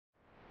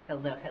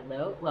Hello,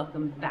 hello.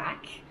 Welcome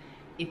back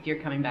if you're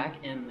coming back,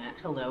 and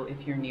hello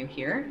if you're new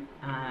here.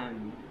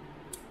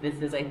 This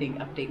is, I think,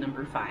 update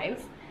number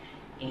 5,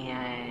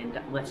 and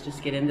let's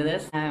just get into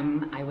this.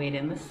 I weighed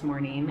in this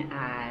morning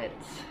at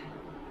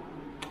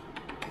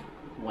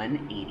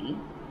 180.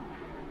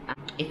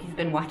 If you've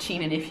been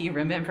watching and if you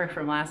remember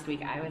from last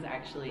week, I was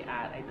actually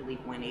at, I believe,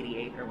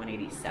 188 or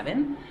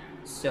 187.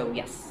 So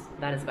yes,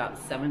 that is about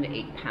 7 to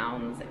 8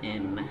 pounds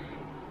in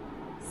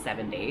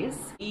 7 days.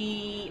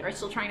 We are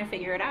still trying to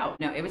figure it out.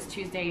 No, it was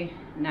Tuesday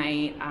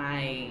night.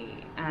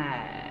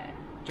 I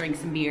drank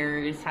some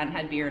beers, hadn't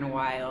had beer in a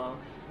while.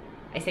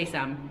 I say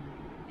some,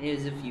 it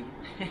was a few.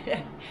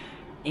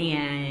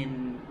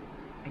 And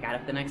I got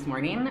up the next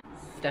morning,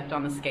 stepped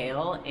on the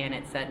scale, and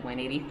it said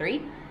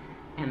 183.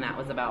 And that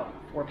was about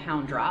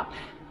 4-pound drop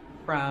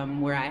from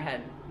where I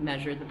had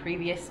measured the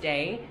previous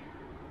day.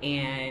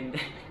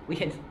 And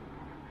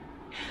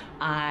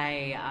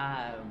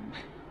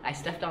I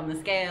stepped on the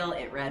scale,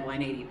 it read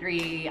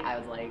 183. I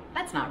was like,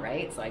 that's not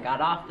right. So I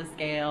got off the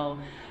scale,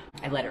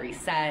 I let it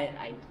reset,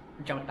 I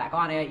jumped back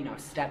on it,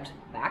 stepped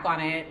back on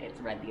it, it's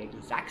read the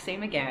exact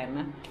same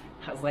again.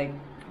 I was like,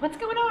 what's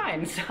going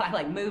on? So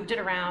I moved it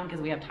around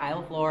because we have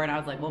tile floor, and I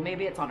was like, well,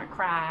 maybe it's on a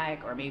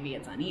crack or maybe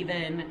it's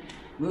uneven.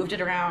 Moved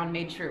it around,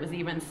 made sure it was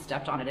even,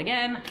 stepped on it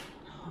again,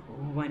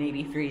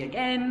 183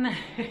 again.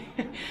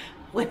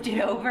 Flipped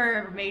it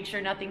over, made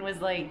sure nothing was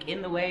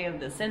in the way of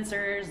the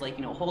sensors,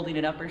 holding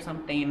it up or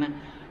something.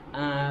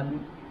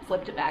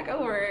 Flipped it back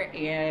over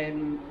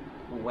and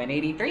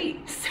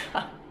 183. So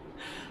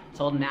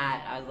told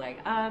Matt, I was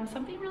like,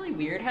 something really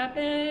weird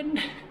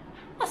happened.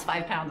 Lost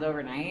 5 pounds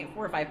overnight,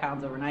 4 or 5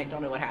 pounds overnight,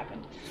 don't know what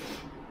happened.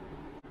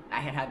 I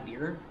had had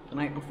beer the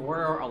night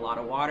before, a lot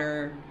of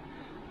water,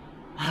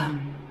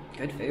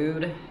 good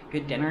food,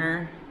 good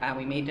dinner.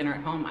 We made dinner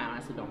at home. I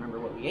honestly don't remember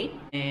what we ate.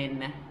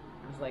 And I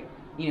was like,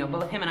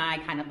 both him and I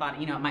kind of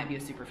thought, it might be a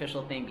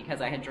superficial thing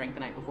because I had drank the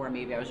night before.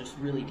 Maybe I was just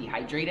really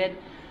dehydrated.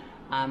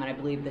 And I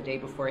believe the day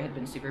before I had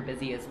been super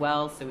busy as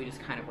well. So we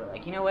just kind of were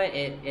like, you know what,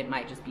 it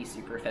might just be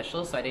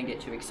superficial. So I didn't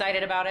get too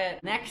excited about it.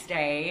 Next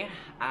day,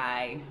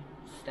 I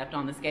stepped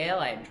on the scale.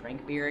 I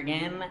drank beer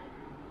again,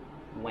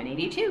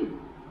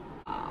 182.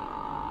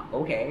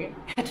 Okay.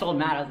 I told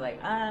Matt, I was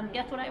like,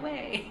 guess what I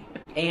weigh?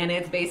 And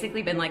it's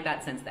basically been like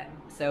that since then.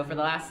 So for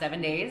the last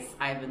 7 days,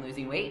 I've been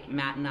losing weight.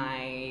 Matt and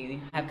I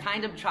have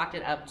kind of chalked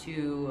it up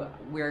to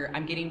where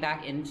I'm getting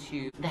back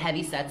into the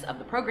heavy sets of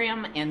the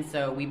program. And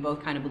so we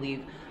both kind of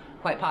believe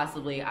quite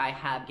possibly I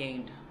have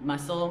gained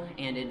muscle,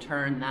 and in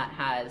turn that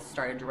has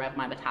started to rev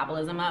my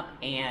metabolism up.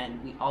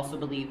 And we also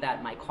believe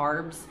that my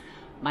carbs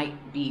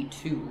might be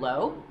too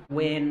low.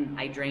 When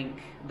I drank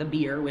the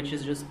beer, which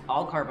is just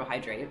all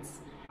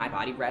carbohydrates, my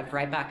body revved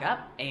right back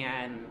up,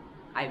 and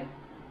I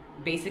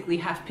basically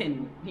have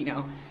been,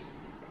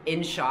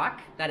 in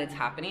shock that it's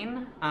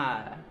happening.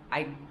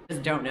 I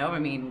just don't know. I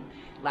mean,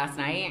 last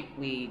night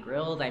we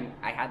grilled.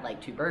 I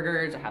had 2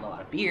 burgers. I had a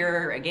lot of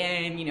beer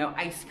again,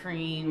 ice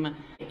cream,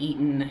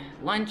 eaten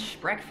lunch,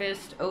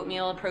 breakfast,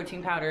 oatmeal,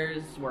 protein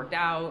powders, worked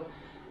out,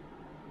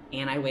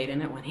 and I weighed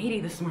in at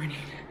 180 this morning.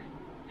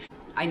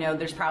 I know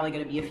there's probably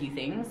going to be a few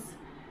things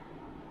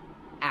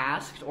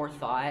asked or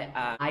thought.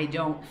 I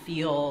don't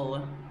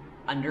feel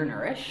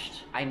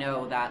undernourished. I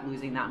know that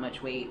losing that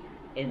much weight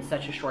in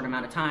such a short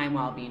amount of time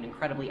while being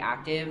incredibly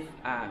active,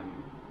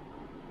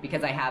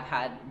 because I have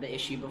had the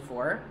issue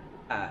before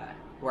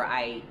where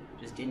I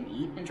just didn't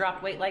eat and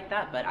dropped weight like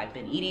that, but I've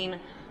been eating.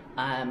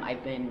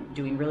 I've been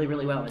doing really,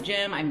 really well in the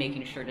gym. I'm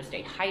making sure to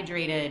stay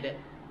hydrated.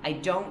 I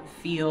don't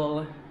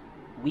feel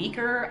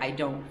weaker. I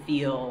don't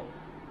feel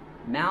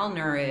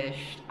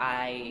malnourished.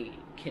 I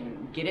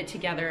can get it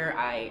together.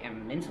 I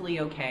am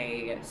mentally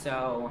okay.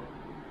 So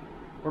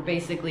we're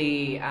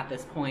basically at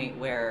this point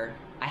where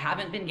I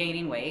haven't been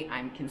gaining weight.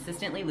 I'm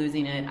consistently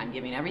losing it. I'm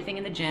giving everything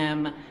in the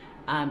gym.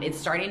 It's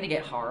starting to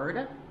get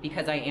hard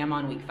because I am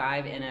on week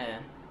 5 in a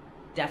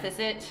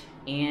deficit,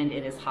 and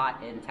it is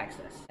hot in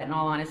Texas. In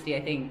all honesty,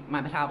 I think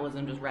my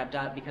metabolism just revved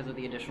up because of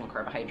the additional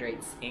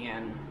carbohydrates.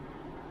 And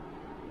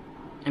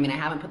I mean, I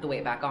haven't put the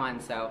weight back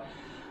on, so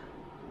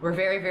we're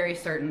very, very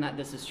certain that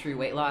this is true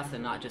weight loss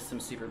and not just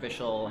some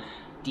superficial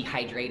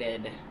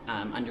dehydrated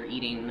under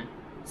eating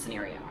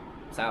scenario.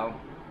 So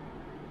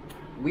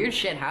weird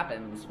shit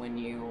happens when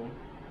you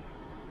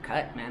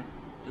cut, man.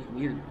 Just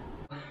weird.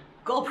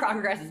 Goal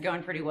progress is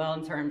going pretty well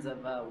in terms of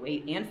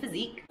weight and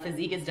physique.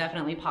 Physique is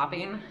definitely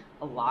popping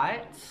a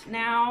lot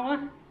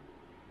now.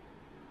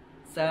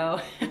 So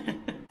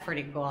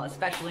pretty cool,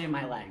 especially in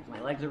my legs. My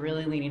legs are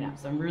really leaning up,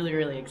 so I'm really,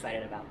 really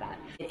excited about that.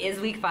 It is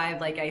week 5,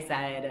 like I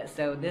said,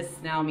 so this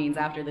now means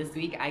after this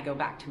week, I go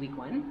back to week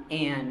 1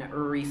 and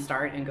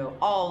restart and go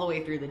all the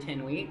way through the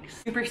 10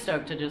 weeks. Super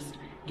stoked to just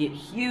get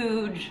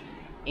huge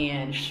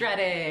and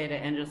shredded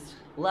and just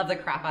love the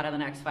crap out of the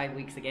next 5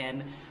 weeks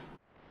again.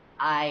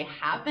 I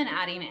have been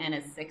adding in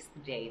a 6th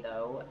day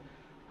though,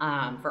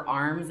 for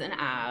arms and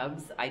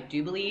abs. I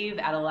do believe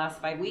out of the last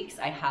 5 weeks,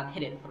 I have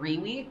hit it 3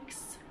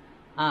 weeks.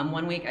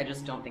 1 week, I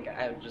just don't think,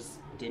 I just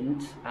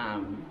didn't.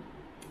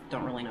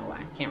 Don't really know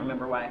why, can't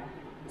remember why.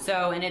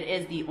 So, and it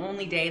is the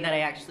only day that I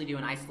actually do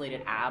an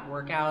isolated ab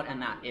workout,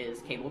 and that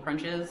is cable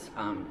crunches.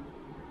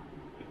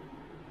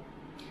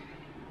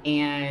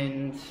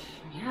 And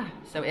yeah,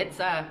 so it's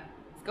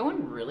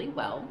going really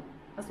well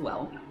as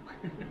well.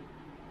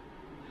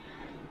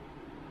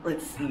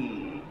 Let's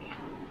see.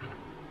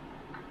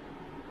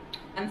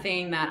 One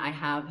thing that I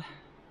have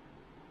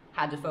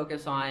had to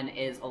focus on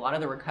is a lot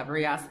of the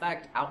recovery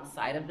aspect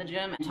outside of the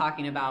gym. And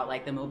talking about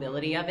like the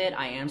mobility of it,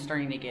 I am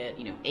starting to get,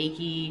 you know,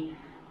 achy,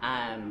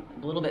 a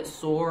little bit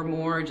sore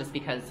more just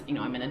because, you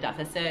know, I'm in a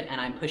deficit and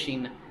I'm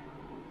pushing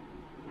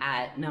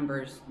at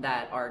numbers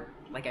that are,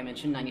 like I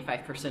mentioned,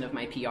 95% of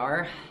my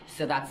PR.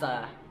 So that's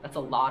a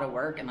lot of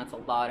work and that's a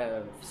lot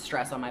of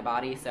stress on my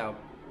body. So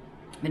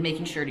I've been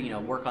making sure to, you know,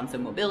 work on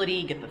some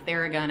mobility, get the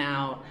Theragun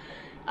out,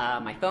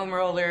 my foam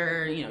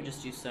roller, you know,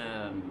 just do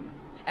some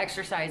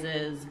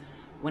exercises.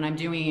 When I'm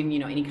doing, you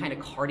know, any kind of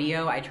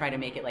cardio, I try to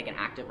make it like an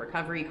active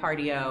recovery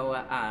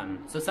cardio.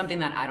 So something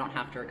that I don't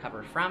have to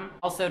recover from.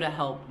 Also to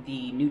help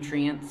the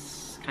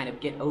nutrients kind of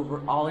get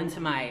all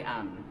into my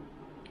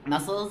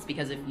muscles,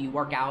 because if you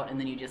work out and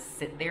then you just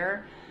sit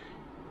there,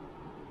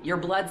 your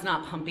blood's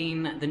not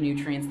pumping the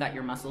nutrients that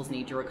your muscles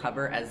need to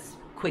recover as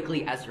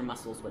quickly as your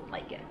muscles would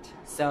like it.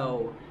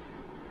 So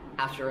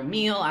after a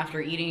meal,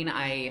 after eating,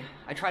 I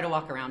try to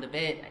walk around a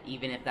bit,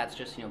 even if that's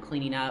just, you know,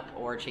 cleaning up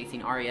or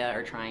chasing Aria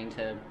or trying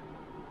to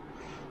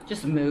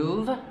just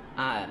move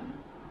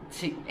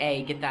to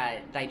get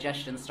that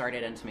digestion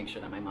started and to make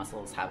sure that my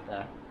muscles have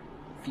the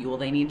fuel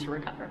they need to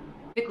recover.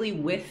 Typically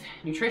with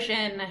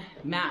nutrition,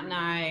 Matt and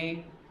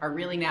I are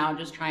really now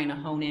just trying to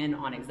hone in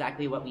on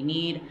exactly what we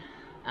need.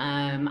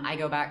 I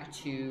go back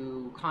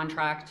to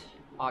contract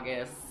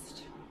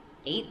August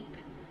 8th.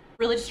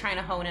 Really just trying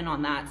to hone in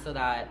on that so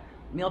that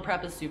meal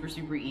prep is super,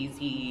 super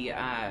easy.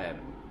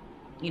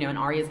 You know, and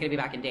Aria's gonna be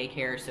back in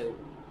daycare, so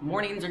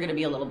mornings are gonna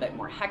be a little bit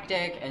more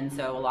hectic, and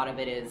so a lot of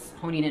it is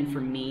honing in for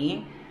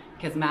me,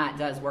 because Matt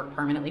does work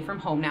permanently from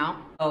home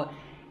now. So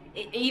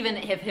even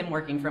if him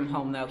working from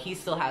home though, he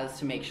still has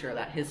to make sure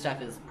that his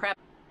stuff is prepped.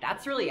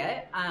 That's really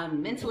it.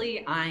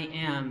 Mentally, I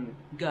am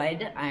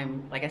good.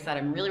 Like I said,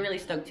 I'm really, really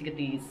stoked to get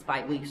these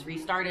 5 weeks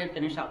restarted,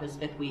 finish out this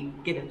 5th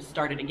week, get it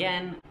started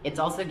again. It's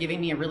also giving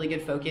me a really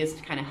good focus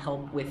to kind of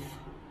help with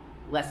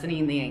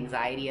lessening the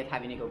anxiety of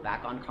having to go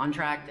back on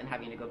contract and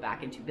having to go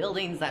back into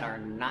buildings that are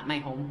not my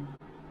home.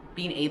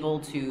 Being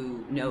able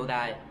to know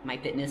that my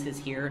fitness is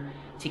here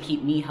to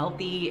keep me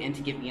healthy and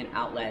to give me an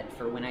outlet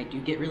for when I do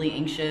get really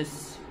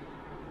anxious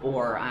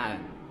or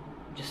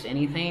just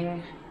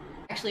anything.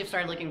 Actually, I've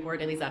started looking forward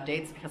to these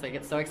updates because I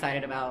get so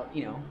excited about,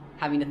 you know,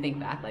 having to think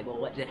back, like, well,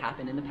 what did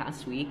happen in the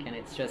past week? And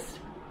it's just,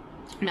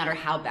 no matter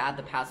how bad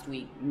the past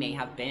week may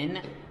have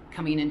been,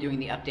 coming and doing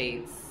the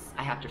updates,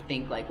 I have to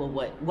think like, well,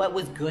 what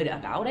was good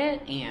about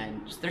it?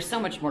 And just, there's so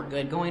much more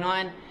good going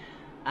on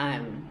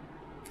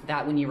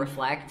that when you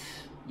reflect,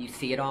 you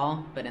see it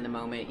all, but in the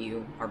moment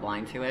you are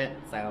blind to it.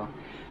 So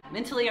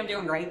mentally, I'm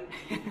doing great.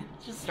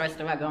 Just stressed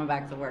about going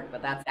back to work,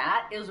 but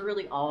that is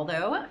really all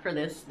though for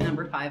this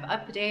number 5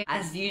 update.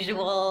 As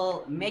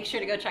usual, make sure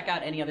to go check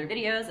out any other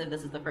videos. If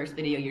this is the first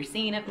video you're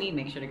seeing of me,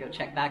 make sure to go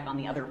check back on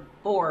the other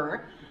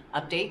 4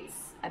 updates,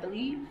 I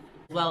believe.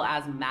 As well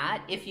as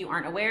Matt, if you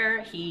aren't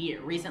aware, he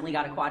recently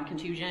got a quad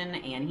contusion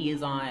and he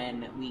is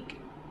on week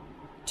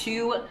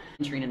 2,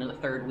 entering into the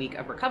 3rd week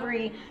of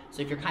recovery.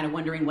 So if you're kind of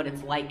wondering what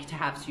it's like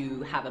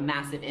to have a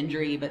massive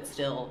injury but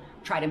still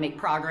try to make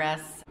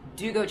progress,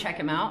 do go check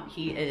him out.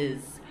 He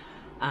is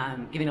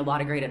giving a lot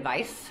of great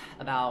advice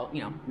about,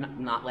 you know,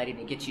 not letting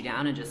it get you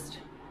down and just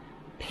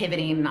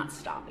pivoting, not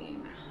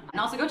stopping. And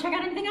also go check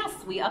out anything else.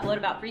 We upload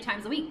about 3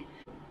 times a week.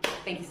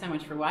 Thank you so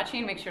much for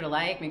watching. Make sure to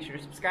like, make sure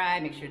to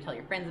subscribe, make sure to tell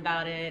your friends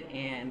about it,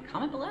 and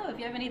comment below if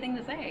you have anything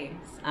to say.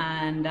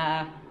 And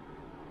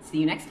see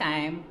you next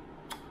time.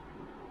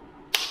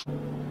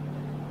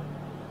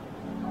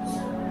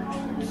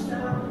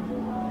 Down,